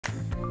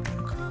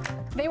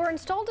They were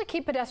installed to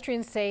keep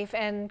pedestrians safe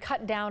and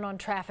cut down on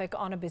traffic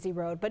on a busy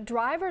road, but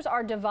drivers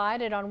are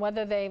divided on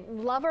whether they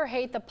love or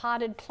hate the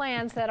potted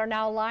plants that are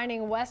now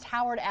lining West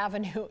Howard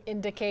Avenue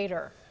in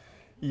Decatur.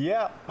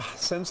 Yeah,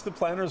 since the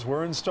planters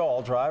were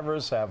installed,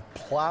 drivers have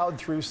plowed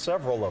through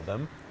several of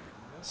them.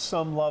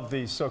 Some love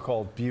the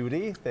so-called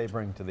beauty they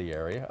bring to the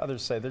area.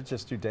 Others say they're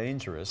just too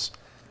dangerous.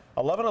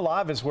 11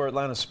 Alive is where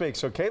Atlanta speaks.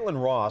 So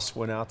Caitlin Ross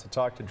went out to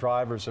talk to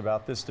drivers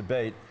about this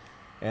debate,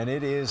 and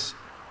it is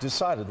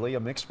decidedly a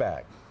mixed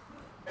bag.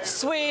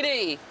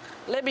 Sweetie,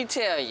 let me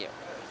tell you.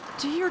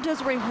 To hear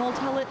Desiree Hall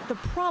tell it, the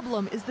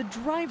problem is the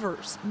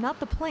drivers, not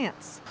the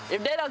plants.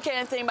 If they don't care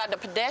anything about the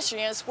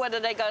pedestrians, what are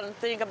they going to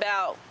think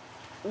about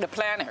the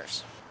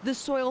planters? The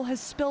soil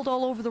has spilled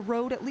all over the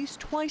road at least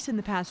twice in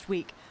the past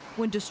week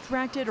when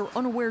distracted or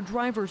unaware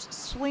drivers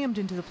slammed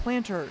into the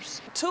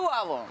planters. 2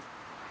 of them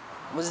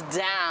was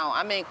down,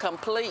 I mean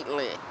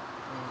completely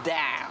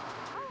down.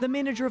 The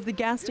manager of the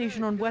gas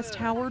station on West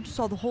Howard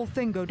saw the whole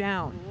thing go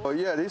down. Oh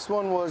yeah, this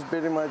one was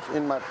pretty much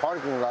in my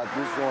parking lot.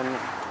 This one,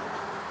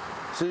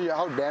 see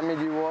how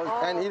damaged it was?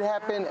 And it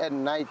happened at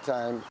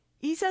nighttime.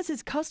 He says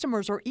his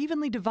customers are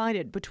evenly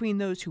divided between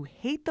those who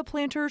hate the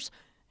planters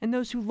and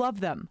those who love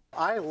them.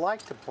 I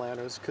like the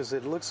planters because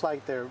it looks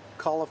like they're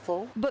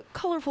colorful. But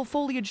colorful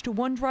foliage to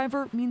one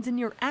driver means a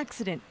near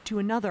accident to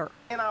another.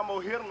 And I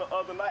almost hit them the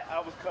other night. I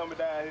was coming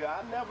down here.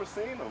 I never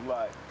seen them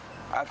like.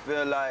 I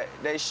feel like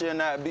they should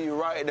not be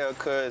right there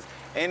because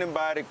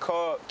anybody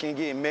car can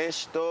get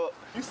messed up.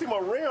 You see my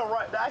rim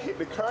right there, I hit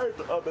the curb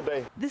the other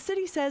day. The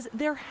city says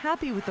they're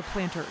happy with the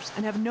planters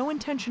and have no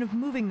intention of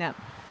moving them.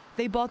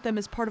 They bought them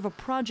as part of a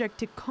project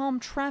to calm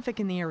traffic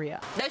in the area.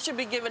 They should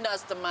be giving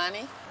us the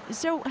money.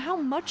 So how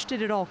much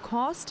did it all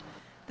cost?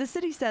 The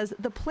city says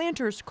the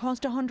planters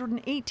cost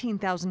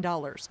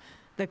 $118,000.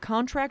 The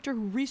contractor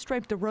who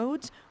restriped the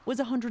roads was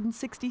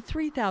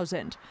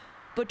 $163,000.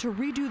 But to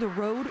redo the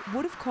road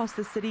would have cost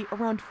the city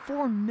around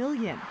 $4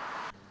 million.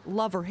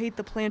 Love or hate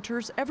the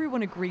planters,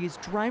 everyone agrees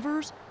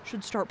drivers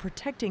should start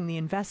protecting the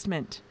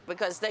investment.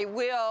 Because they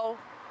will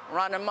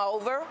run them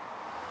over,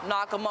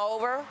 knock them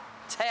over,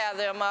 tear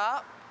them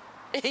up,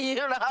 you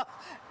know,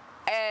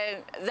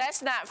 and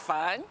that's not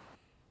fun.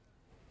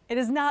 It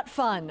is not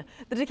fun.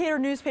 The Decatur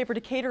newspaper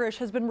Decatur-ish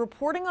has been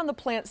reporting on the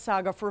plant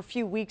saga for a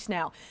few weeks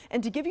now.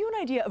 And to give you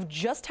an idea of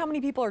just how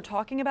many people are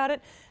talking about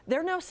it,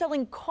 they're now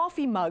selling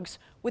coffee mugs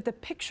with a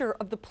picture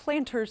of the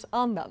planters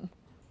on them.